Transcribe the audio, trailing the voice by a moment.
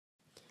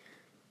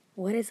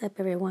What is up,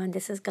 everyone?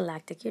 This is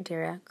Galactic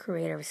Yadira,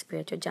 creator of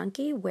Spiritual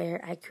Junkie,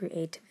 where I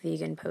create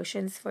vegan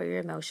potions for your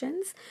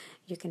emotions.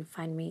 You can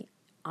find me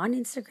on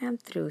Instagram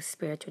through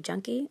Spiritual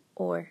Junkie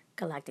or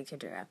Galactic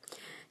Yadira.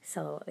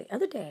 So the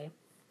other day,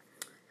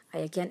 I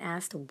again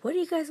asked, what do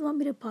you guys want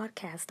me to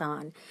podcast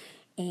on?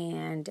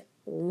 And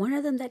one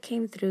of them that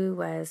came through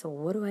was,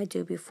 what do I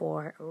do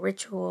before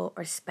ritual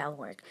or spell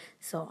work?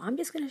 So I'm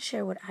just going to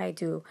share what I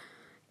do.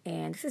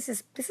 And this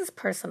is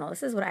personal.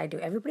 This is what I do.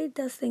 Everybody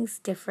does things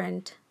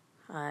different.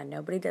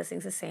 Nobody does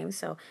things the same.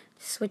 So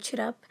switch it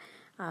up.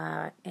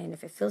 And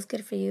if it feels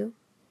good for you,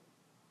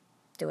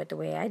 do it the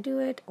way I do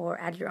it or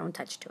add your own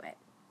touch to it.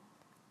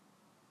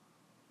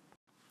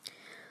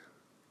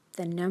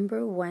 The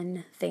number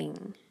one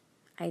thing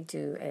I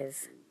do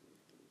is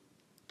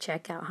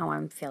check out how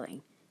I'm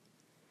feeling.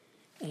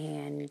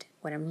 And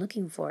what I'm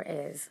looking for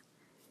is,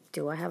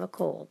 do I have a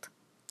cold?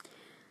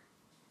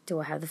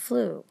 Do I have the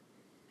flu?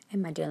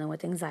 Am I dealing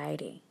with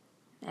anxiety?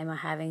 Am I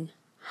having,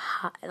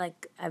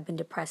 I've been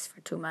depressed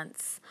for 2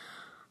 months?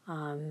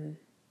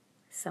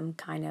 Some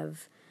kind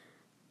of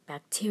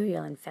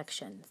bacterial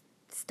infection,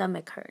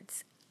 stomach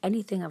hurts,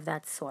 anything of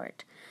that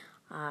sort.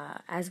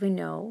 As we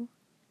know,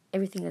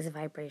 everything is a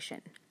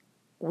vibration.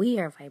 We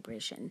are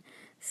vibration.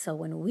 So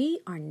when we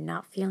are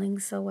not feeling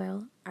so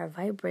well, our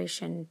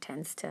vibration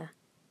tends to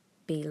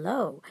be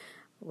low,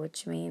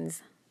 which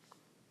means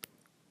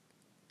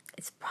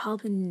it's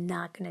probably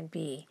not going to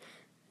be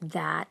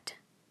that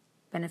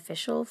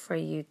beneficial for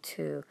you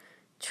to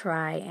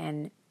try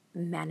and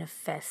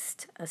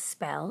manifest a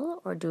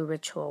spell or do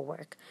ritual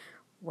work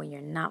when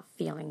you're not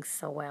feeling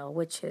so well,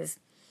 which is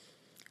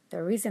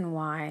the reason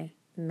why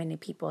many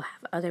people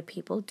have other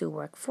people do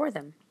work for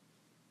them.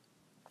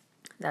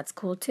 That's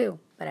cool too,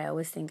 but I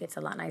always think it's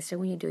a lot nicer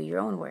when you do your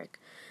own work.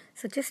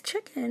 So just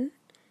check in.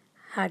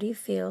 How do you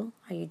feel?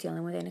 Are you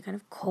dealing with any kind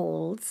of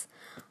colds?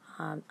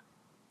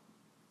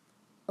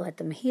 Let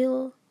them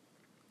heal.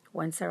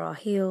 Once they're all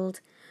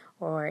healed,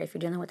 or if you're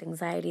dealing with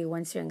anxiety,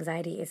 once your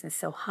anxiety isn't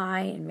so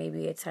high and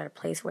maybe it's at a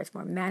place where it's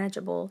more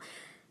manageable,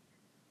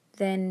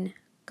 then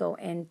go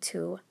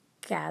into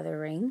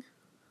gathering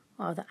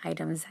all the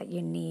items that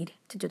you need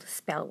to do the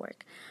spell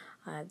work.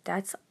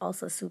 That's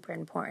also super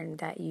important,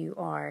 that you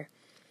are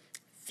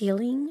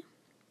feeling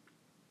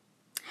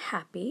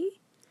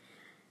happy,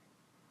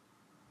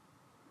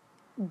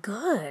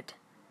 good,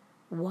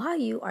 while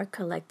you are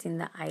collecting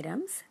the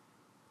items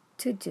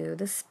to do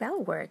the spell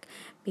work,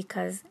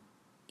 because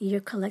you're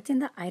collecting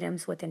the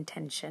items with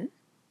intention,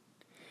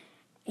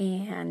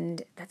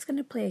 and that's going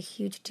to play a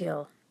huge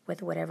deal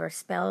with whatever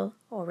spell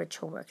or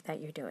ritual work that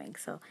you're doing.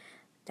 So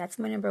that's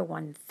my number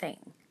one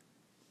thing.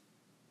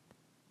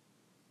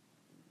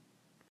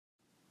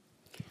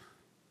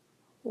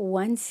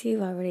 Once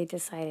you've already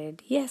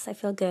decided, yes, I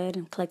feel good,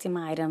 I'm collecting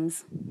my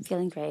items,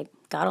 feeling great,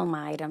 got all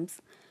my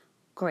items,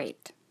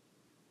 great.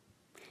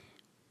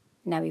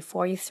 Now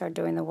before you start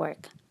doing the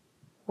work,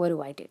 what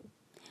do?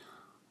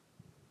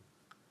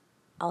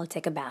 I'll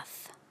take a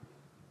bath.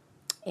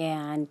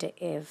 And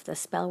if the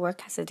spell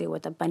work has to do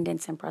with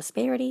abundance and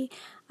prosperity,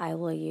 I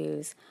will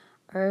use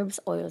herbs,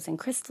 oils, and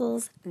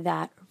crystals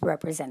that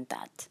represent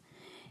that.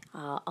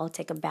 I'll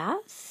take a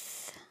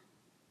bath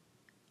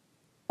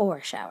or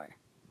a shower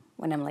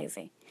when I'm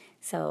lazy.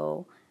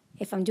 So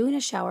if I'm doing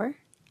a shower,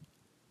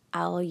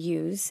 I'll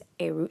use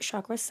a root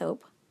chakra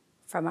soap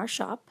from our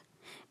shop,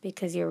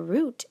 because your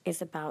root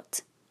is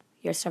about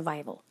your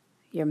survival,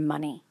 your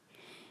money,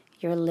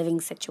 your living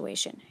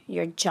situation,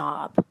 your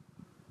job.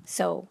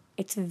 So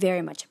it's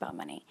very much about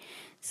money.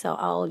 So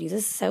I'll use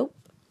a soap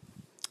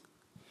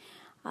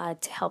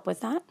to help with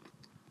that.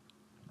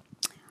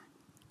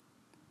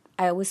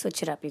 I always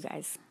switch it up, you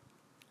guys.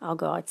 I'll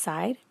go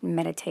outside,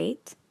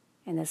 meditate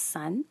in the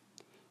sun,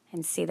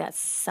 and see that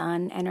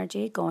sun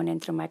energy going in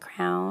through my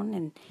crown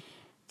and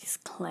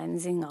just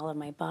cleansing all of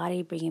my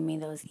body, bringing me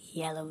those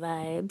yellow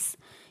vibes.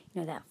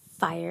 You know, that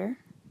fire,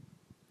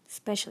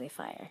 especially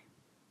fire.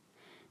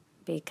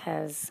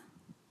 Because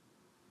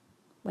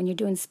when you're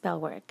doing spell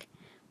work,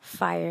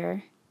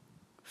 fire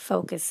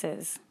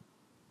focuses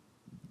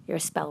your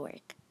spell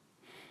work.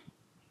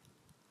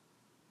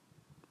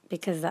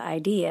 Because the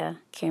idea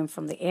came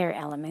from the air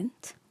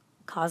element,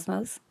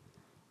 cosmos,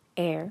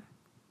 air,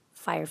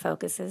 fire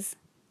focuses,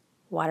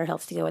 water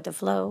helps to go with the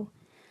flow,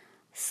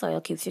 soil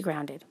keeps you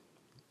grounded.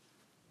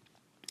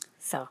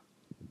 So,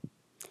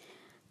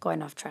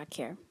 going off track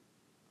here.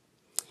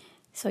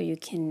 So you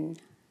can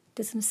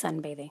do some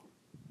sunbathing.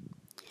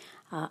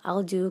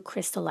 I'll do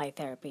crystal light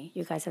therapy.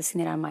 You guys have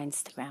seen it on my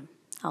Instagram.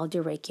 I'll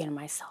do Reiki on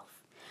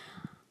myself.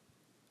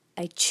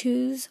 I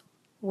choose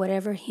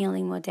whatever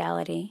healing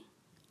modality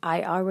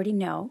I already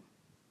know.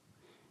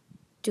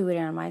 Do it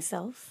on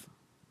myself,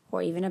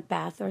 or even a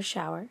bath or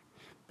shower,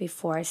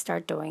 before I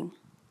start doing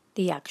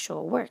the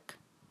actual work.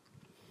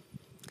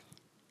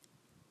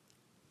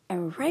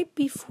 And right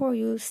before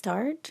you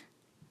start,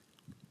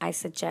 I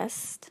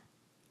suggest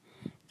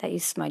that you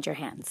smudge your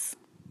hands,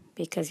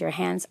 because your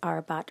hands are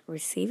about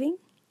receiving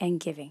and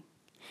giving.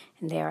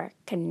 And there are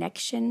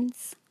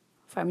connections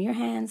from your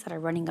hands that are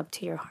running up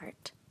to your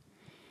heart.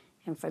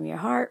 and from your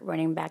heart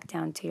running back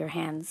down to your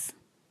hands.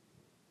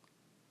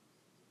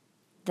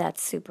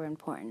 That's super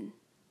important.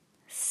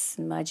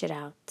 Smudge it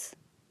out.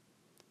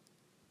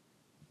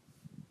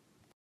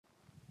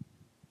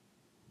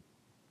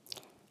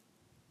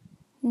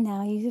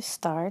 Now you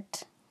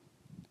start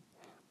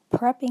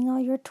prepping all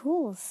your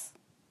tools,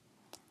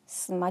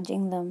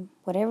 smudging them,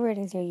 whatever it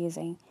is you're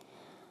using,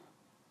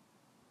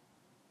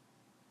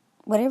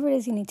 whatever it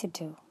is you need to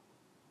do.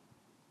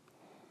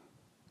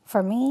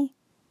 For me,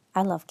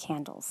 I love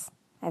candles.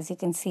 As you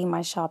can see,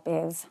 my shop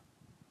is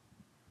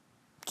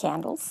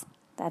candles.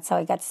 That's how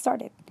I got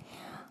started.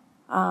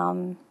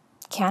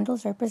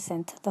 Candles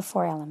represent the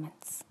 4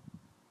 elements.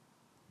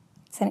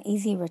 It's an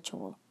easy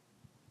ritual.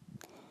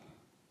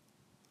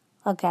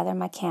 I'll gather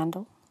my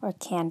candle or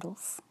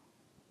candles,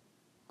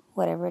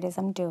 whatever it is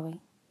I'm doing.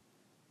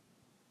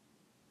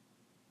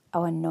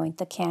 I'll anoint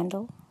the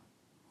candle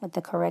with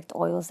the correct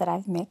oils that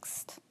I've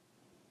mixed.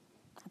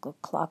 I go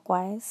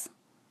clockwise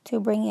to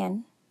bring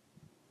in,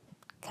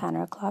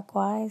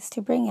 counterclockwise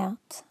to bring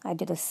out. I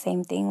do the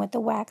same thing with the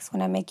wax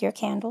when I make your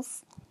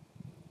candles.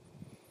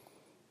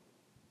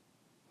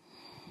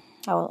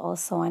 I will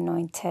also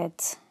anoint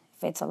it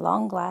if it's a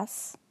long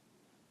glass.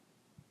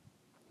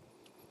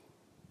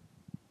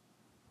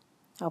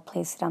 I'll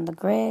place it on the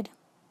grid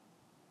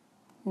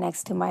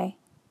next to my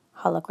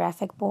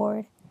holographic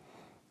board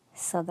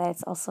so that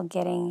it's also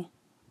getting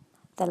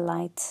the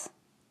light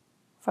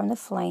from the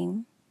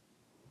flame.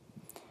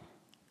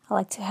 I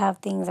like to have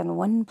things in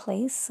one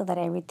place so that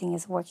everything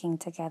is working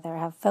together.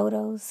 I have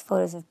photos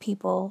of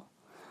people.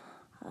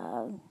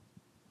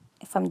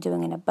 If I'm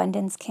doing an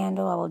abundance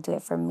candle, I will do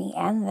it for me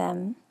and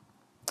them.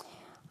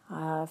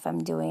 If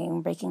I'm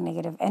doing breaking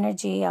negative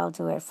energy, I'll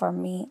do it for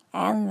me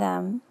and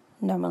them,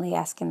 normally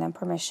asking them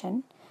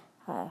permission.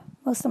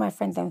 Most of my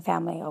friends and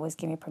family always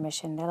give me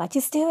permission. They're like,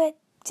 just do it.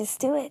 Just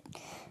do it.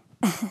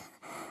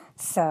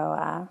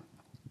 So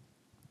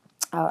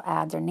I'll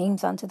add their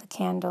names onto the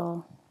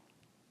candle.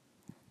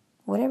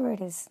 Whatever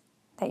it is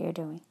that you're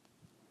doing.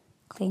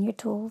 Clean your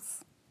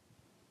tools.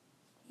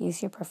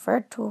 Use your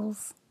preferred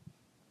tools.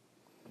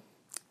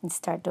 And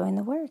start doing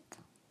the work.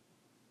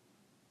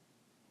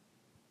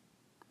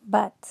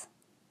 But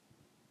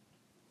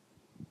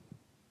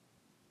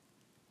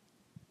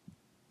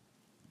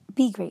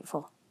be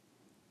grateful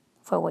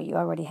for what you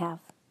already have.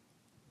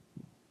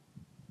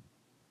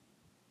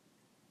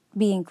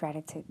 Be in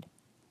gratitude.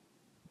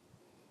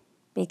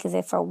 Because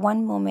if for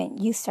one moment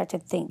you start to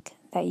think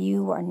that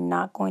you are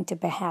not going to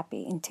be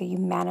happy until you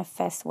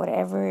manifest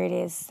whatever it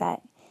is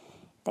that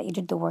you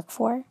did the work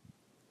for,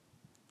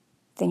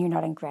 then you're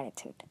not in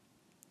gratitude.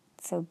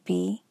 So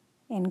be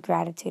in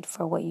gratitude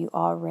for what you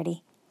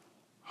already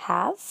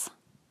have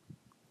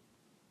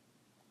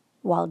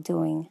while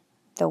doing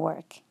the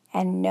work.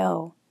 And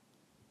know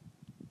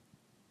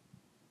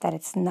that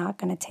it's not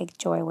going to take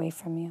joy away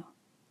from you.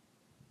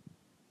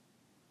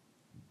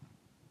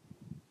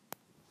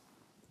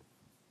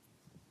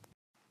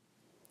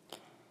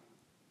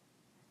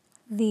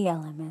 The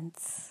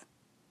elements.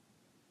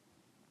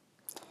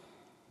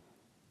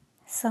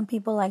 Some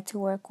people like to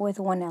work with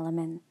one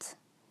element.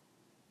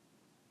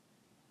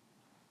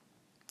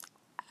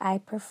 I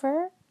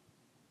prefer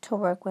to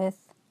work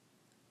with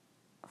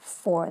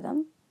 4 of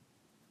them,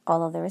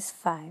 although there is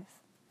 5.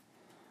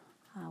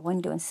 When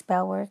doing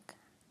spell work,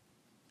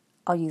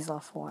 I'll use all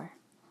 4.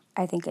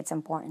 I think it's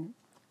important.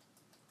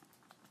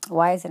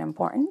 Why is it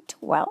important?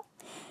 Well,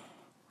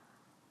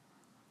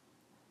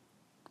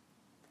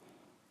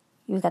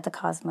 you've got the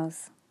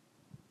cosmos,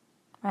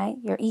 right?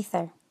 Your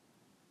ether.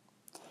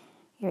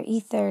 Your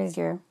ether is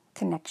your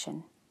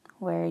connection,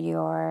 where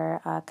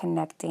you're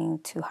connecting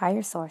to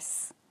higher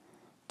source,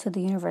 to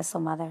the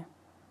universal mother.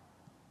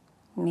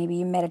 Maybe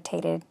you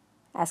meditated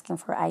asking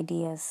for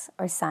ideas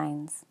or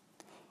signs.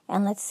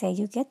 And let's say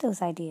you get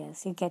those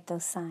ideas, you get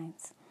those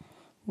signs.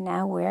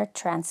 Now we're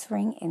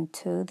transferring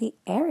into the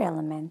air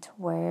element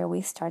where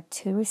we start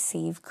to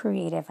receive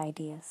creative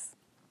ideas.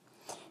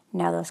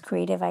 Now those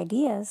creative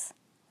ideas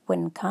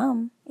wouldn't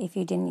come if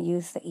you didn't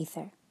use the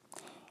ether.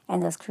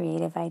 And those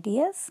creative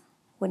ideas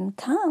wouldn't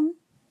come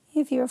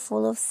if you were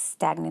full of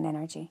stagnant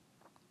energy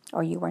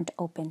or you weren't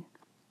open.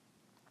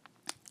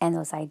 And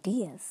those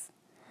ideas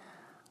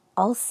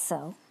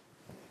also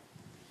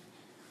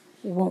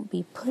won't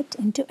be put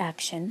into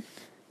action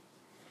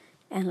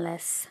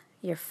unless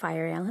your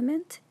fire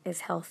element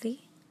is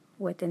healthy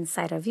within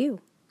inside of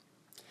you.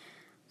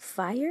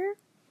 Fire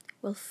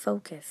will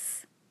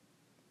focus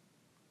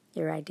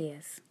your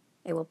ideas.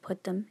 It will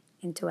put them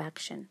into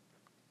action.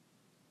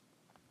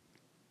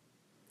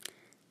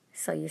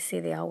 So you see,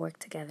 they all work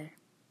together.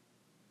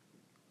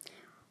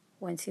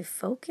 Once you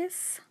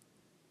focus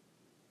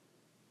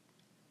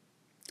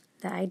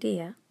the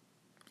idea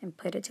and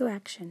put it to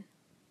action,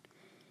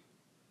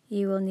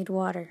 you will need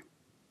water.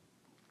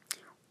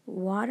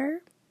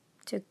 Water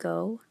to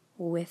go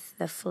with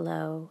the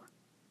flow,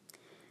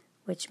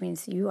 which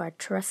means you are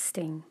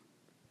trusting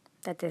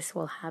that this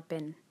will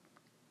happen.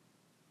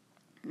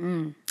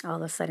 All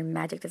of a sudden,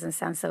 magic doesn't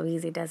sound so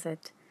easy, does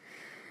it?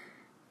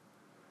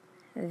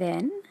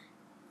 Then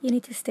You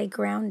need to stay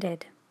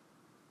grounded.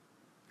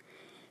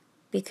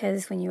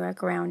 Because when you are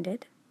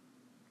grounded,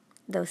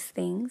 those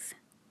things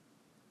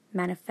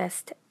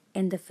manifest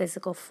in the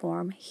physical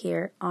form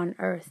here on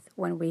earth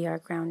when we are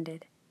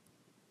grounded.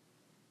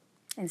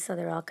 And so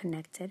they're all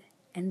connected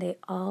and they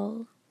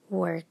all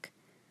work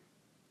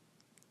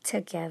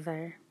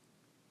together.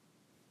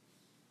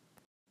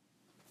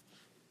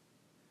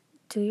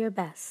 Do your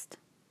best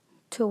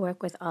to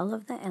work with all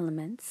of the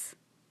elements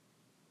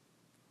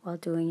while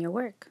doing your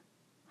work.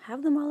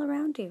 Have them all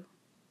around you.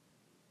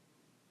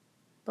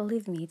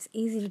 Believe me, it's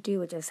easy to do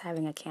with just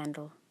having a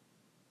candle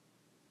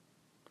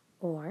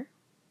or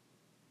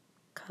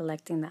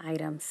collecting the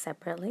items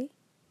separately.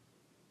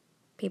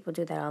 People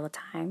do that all the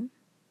time.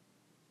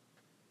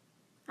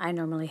 I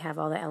normally have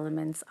all the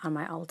elements on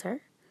my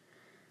altar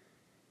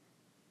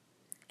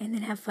and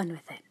then have fun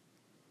with it.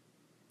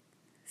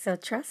 So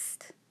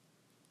trust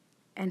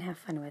and have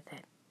fun with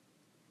it.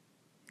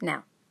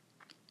 Now,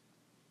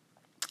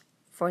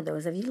 for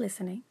those of you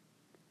listening,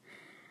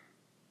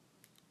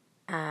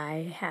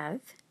 I have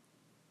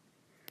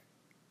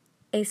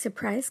a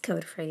surprise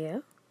code for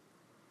you.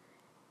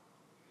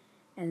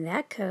 And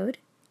that code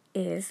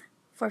is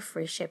for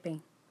free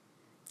shipping.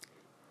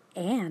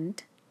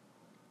 And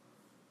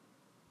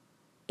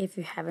if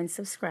you haven't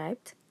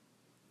subscribed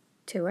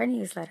to our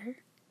newsletter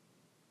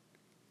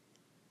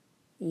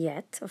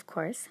yet, of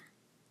course,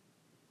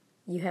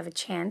 you have a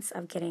chance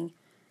of getting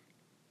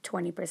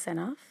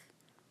 20% off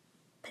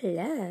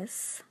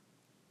plus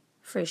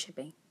free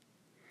shipping.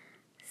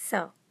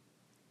 So,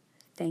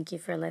 thank you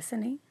for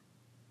listening.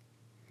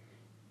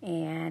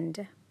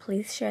 And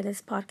please share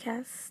this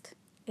podcast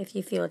if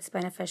you feel it's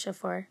beneficial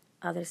for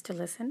others to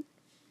listen.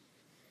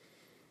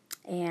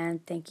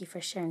 And thank you for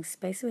sharing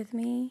space with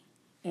me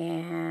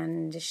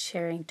and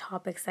sharing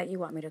topics that you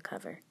want me to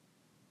cover.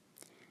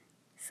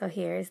 So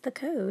here is the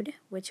code,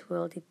 which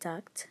will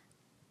deduct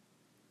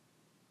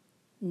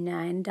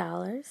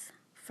 $9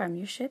 from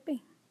your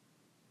shipping.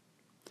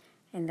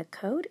 And the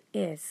code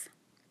is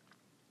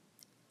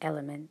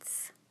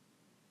ELEMENTS.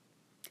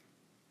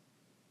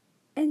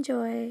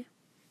 Enjoy.